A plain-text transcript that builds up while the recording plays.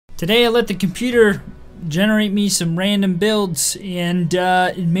Today I let the computer generate me some random builds, and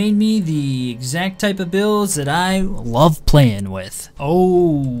it made me the exact type of builds that I love playing with.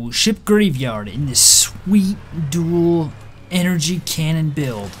 Oh, ship graveyard in this sweet dual energy cannon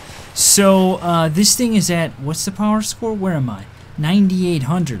build. So this thing is at, what's the power score? Where am I?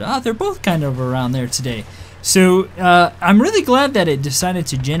 9,800. Ah, they're both kind of around there today. So I'm really glad that it decided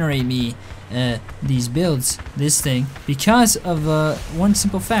to generate me these builds, this thing, because of one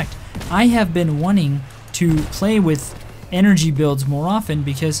simple fact. I have been wanting to play with energy builds more often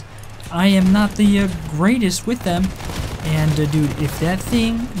because I am not the greatest with them. And dude, if that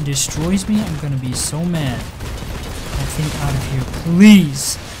thing destroys me, I'm gonna be so mad. That thing out of here,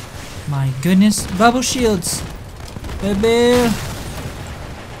 please. My goodness, bubble shields, baby.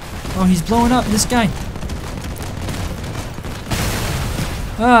 Oh, he's blowing up, this guy.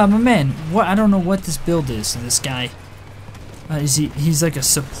 Ah, my man. What? I don't know what this build is. This guy. He's like a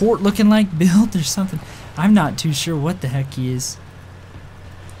support looking like build or something. I'm not too sure what the heck he is.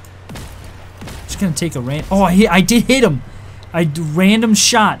 Just gonna take a oh, I did hit him. I random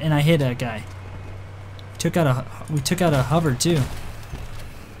shot and I hit that guy. We took out a hover too.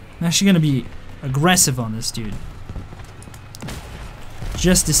 I'm actually gonna be aggressive on this dude,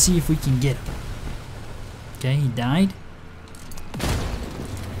 just to see if we can get him. Okay, he died.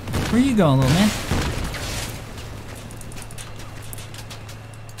 Where you going, little man?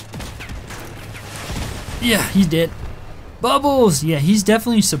 Yeah, he's dead. Bubbles! Yeah, he's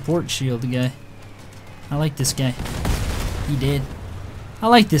definitely a support shield guy. I like this guy. He did. I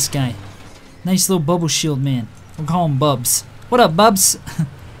like this guy. Nice little bubble shield man. We'll call him Bubs. What up, Bubs?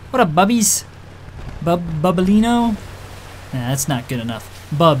 What up, Bubbies? Bubbalino? Nah, that's not good enough.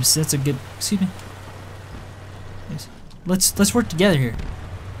 Bubs, that's a good. Excuse me. Let's work together here.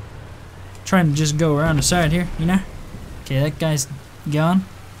 Trying to just go around the side here, you know? Okay, that guy's gone.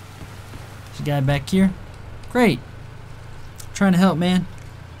 There's a guy back here. Great. Trying to help, man.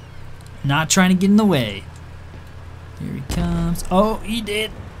 Not trying to get in the way. Here he comes. Oh, he did.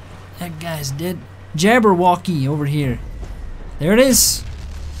 That guy's dead. Jabberwocky over here. There it is.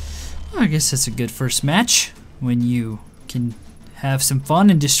 Well, I guess that's a good first match when you can have some fun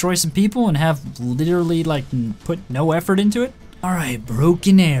and destroy some people and have literally like put no effort into it. Alright,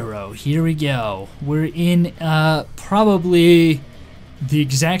 Broken Arrow, here we go. We're in probably the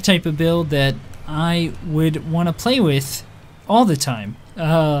exact type of build that I would want to play with all the time.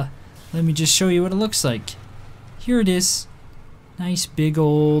 Let me just show you what it looks like. Here it is. Nice big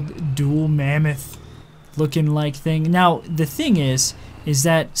old dual mammoth looking like thing. Now, the thing is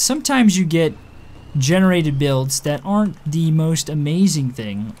that sometimes you get generated builds that aren't the most amazing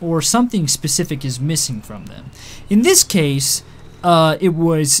thing, or something specific is missing from them. In this case,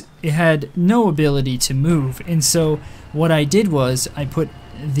 it had no ability to move, and so what I did was I put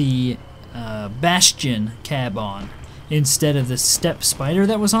the Bastion cab on instead of the step spider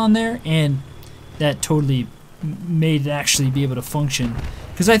that was on there, and that totally made it actually be able to function.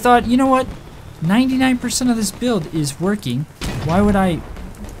 Because I thought, you know what, 99% of this build is working. Why would I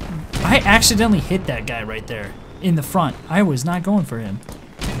accidentally hit that guy right there in the front. I was not going for him.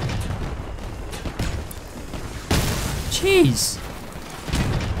 Jeez.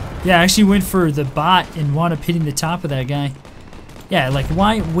 Yeah, I actually went for the bot and wound up hitting the top of that guy. Yeah, like,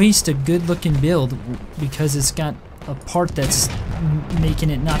 why waste a good looking build because it's got a part that's making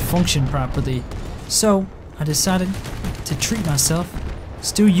it not function properly? So I decided to treat myself,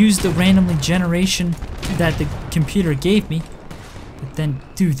 still use the randomly generation that the computer gave me. But then,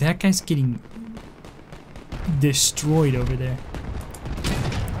 dude, that guy's getting destroyed over there.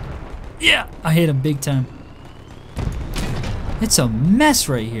 Yeah, I hit him big time. It's a mess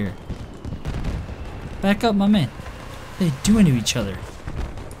right here. Back up, my man. What are they doing to each other?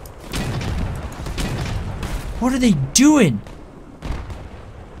 What are they doing?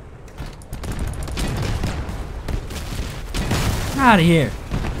 Out of here.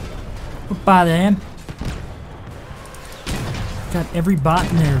 Don't bother him. Got every bot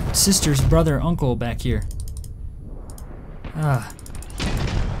and their sister's brother, uncle back here. Ah.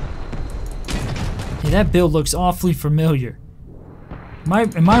 Yeah, that build looks awfully familiar.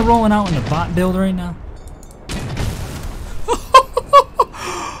 Am I rolling out in a bot build right now?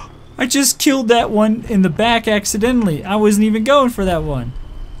 I just killed that one in the back accidentally. I wasn't even going for that one.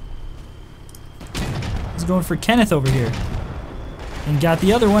 I was going for Kenneth over here. And got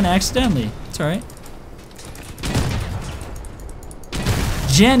the other one accidentally. It's alright.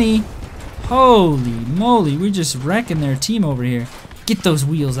 Jenny! Holy moly, we're just wrecking their team over here. Get those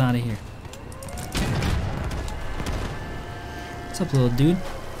wheels out of here. What's up, little dude?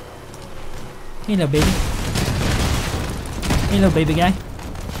 Hey, little baby. Hey, little baby guy.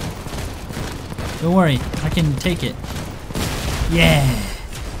 Don't worry, I can take it. Yeah!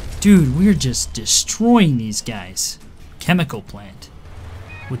 Dude, we're just destroying these guys. Chemical plant.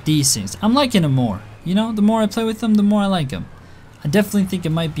 With these things. I'm liking them more. You know, the more I play with them, the more I like them. I definitely think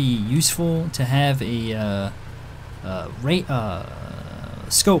it might be useful to have a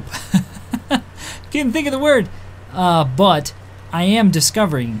scope. Can't think of the word. But I am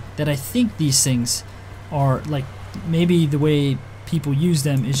discovering that I think these things are like, maybe the way people use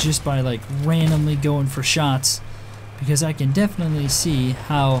them is just by like randomly going for shots, because I can definitely see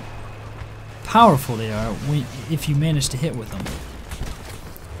how powerful they are if you manage to hit with them.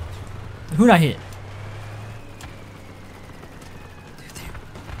 Who'd I hit?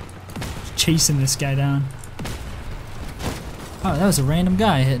 Chasing this guy down. Oh, that was a random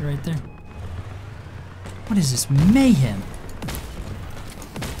guy I hit right there. What is this mayhem?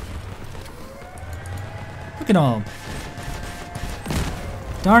 Look at all.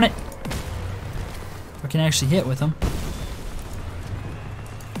 Darn it. I can actually hit with them.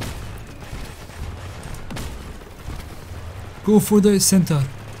 Go for the center.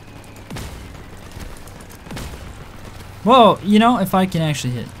 Whoa, you know, if I can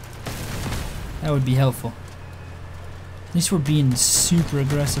actually hit, that would be helpful. At least we're being super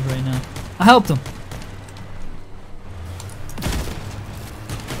aggressive right now. I helped him.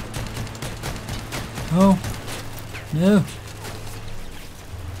 Oh, no.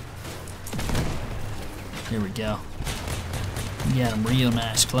 Here we go. We got him real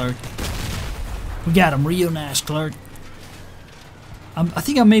nice, Clark. We got him real nice, Clark. I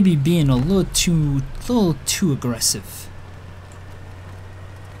think I may be being a little too aggressive.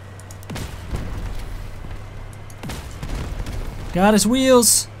 Got his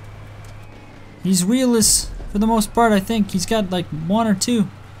wheels. He's wheelless for the most part, I think. He's got like one or two.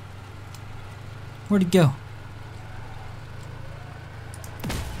 Where'd he go?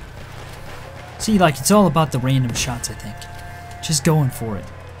 See, like, it's all about the random shots, I think. Just going for it.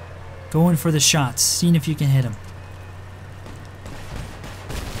 Going for the shots. Seeing if you can hit him.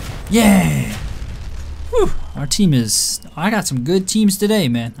 Yeah! Whew. Our team is... I got some good teams today,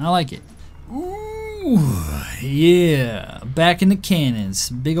 man. I like it. Ooh, yeah. Back in the cannons.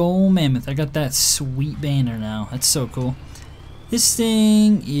 Big old mammoth. I got that sweet banner now. That's so cool. This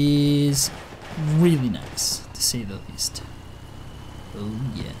thing is really nice, to say the least. Oh,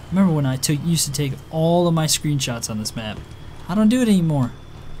 yeah. Remember when I used to take all of my screenshots on this map? I don't do it anymore.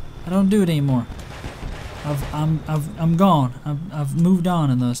 I don't do it anymore. I'm gone. I've moved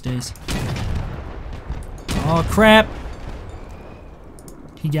on in those days. Oh crap!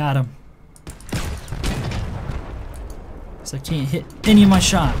 He got him. So I can't hit any of my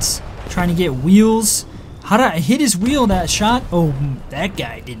shots. Trying to get wheels. How did I hit his wheel that shot? Oh, that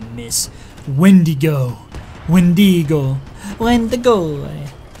guy didn't miss. Wendigo. Wendigo. Wendigo.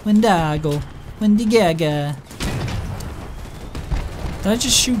 Wendigo. Wendigaga. Did I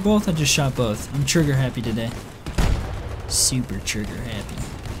just shoot both? I just shot both. I'm trigger happy today. Super trigger happy.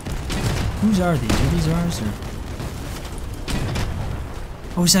 Whose are these? Are these ours or?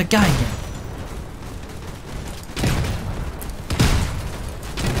 Oh, it's that guy again.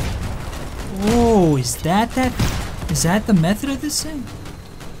 Oh, is that the method of this thing?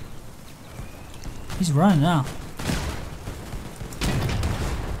 He's running now.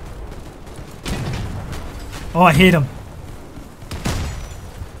 Oh, I hit him.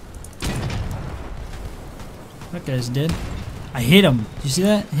 That guy's dead. I hit him. Did you see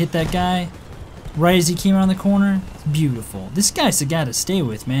that? Hit that guy right as he came around the corner. It's beautiful. This guy's the guy to stay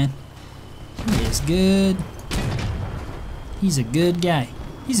with, man. He is good. He's a good guy.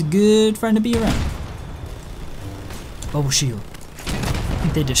 He's a good friend to be around. Bubble shield. I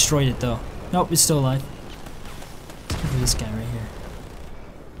think they destroyed it though. Nope, it's still alive. Look at this guy right here.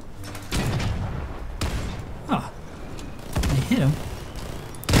 Oh. I hit him.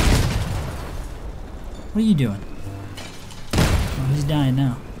 What are you doing? Oh, he's dying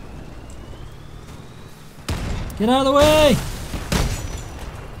now. Get out of the way!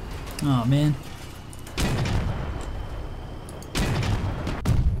 Oh man.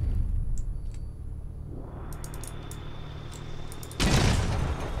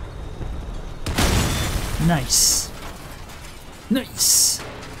 Nice. Nice.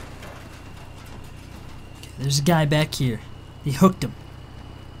 Okay, there's a guy back here. They hooked him.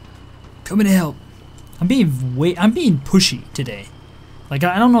 Coming to help. I'm being pushy today. Like,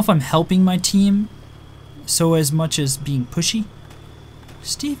 I don't know if I'm helping my team so as much as being pushy.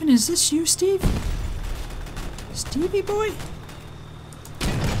 Steven, is this you, Steve? Stevie boy?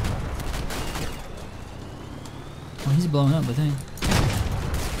 Oh, he's blowing up, I think.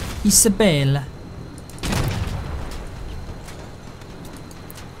 Isabella.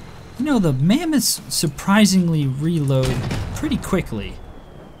 You know, the mammoths surprisingly reload pretty quickly.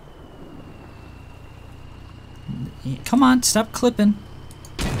 Come on, stop clipping.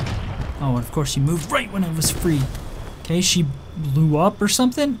 Oh, and of course you moved right when I was free. Okay, she blew up or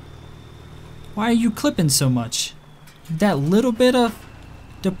something? Why are you clipping so much? That little bit of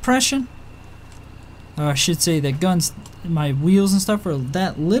depression? Or I should say that guns, my wheels and stuff are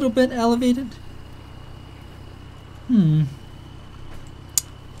that little bit elevated?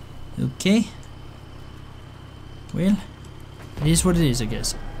 Okay. Well, it is what it is, I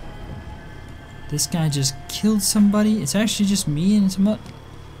guess. This guy just killed somebody. It's actually just me and some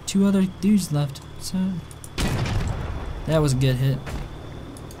two other dudes left. So that was a good hit.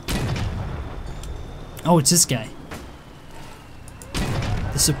 Oh, it's this guy.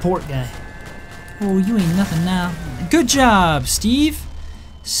 The support guy. Oh, you ain't nothing now. Good job, Steve.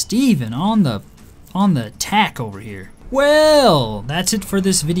 Steven on the attack over here. Well, that's it for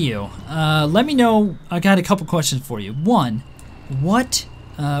this video. Let me know. I got a couple questions for you. One, which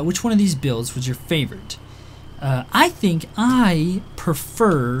one of these builds was your favorite? I think I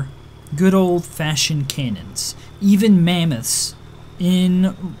prefer good old-fashioned cannons, even mammoths,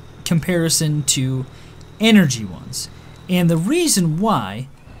 in comparison to energy ones. And the reason why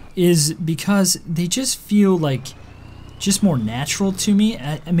is because they just feel like just more natural to me.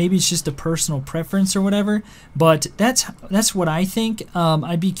 Maybe it's just a personal preference or whatever, but that's what I think.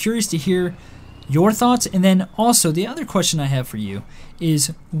 I'd be curious to hear your thoughts. And then also the other question I have for you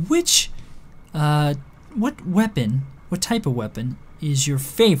is what type of weapon is your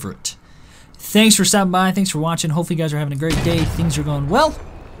favorite? Thanks for stopping by. Thanks for watching. Hopefully you guys are having a great day. Things are going well.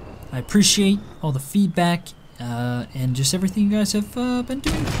 I appreciate all the feedback and just everything you guys have been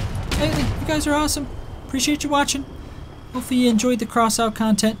doing lately. You guys are awesome. Appreciate you watching. Hopefully you enjoyed the Crossout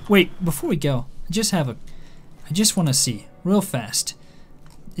content. Wait, before we go, I just want to see real fast.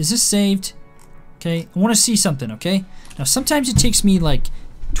 Is this saved? Okay, I want to see something, okay? Now sometimes it takes me like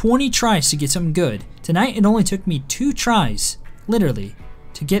 20 tries to get something good. Tonight it only took me 2 tries, literally,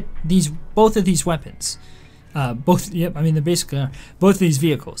 to get both of these weapons. Yep, I mean they basically are both of these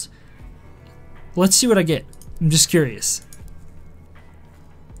vehicles. Let's see what I get. I'm just curious.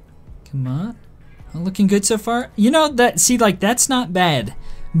 Come on. Looking good so far. You know, that's not bad.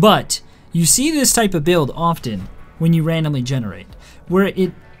 But you see this type of build often when you randomly generate, where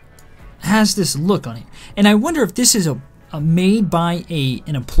it has this look on it. And I wonder if this is made by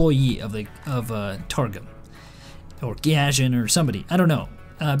an employee of Targum or Gazin or somebody. I don't know.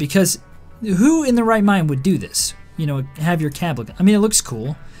 Because who in the right mind would do this? You know, have your cab look. I mean, it looks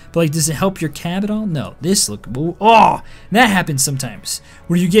cool. But like, does it help your cab at all? No. This look. Oh, that happens sometimes,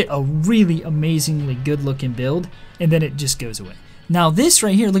 where you get a really amazingly good-looking build, and then it just goes away. Now this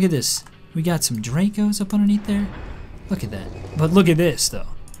right here, look at this. We got some Dracos up underneath there. Look at that. But look at this though.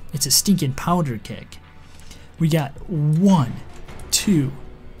 It's a stinking powder keg. We got 1, 2.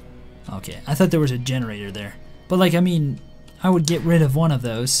 Okay, I thought there was a generator there, but like, I mean, I would get rid of one of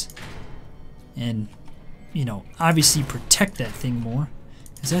those, and you know, obviously protect that thing more.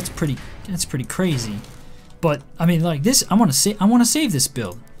 That's pretty crazy. But I mean, like this, I want to save this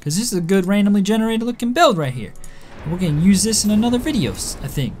build because this is a good randomly generated looking build right here. We're gonna use this in another video, I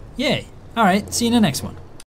think. Yay! All right, see you in the next one.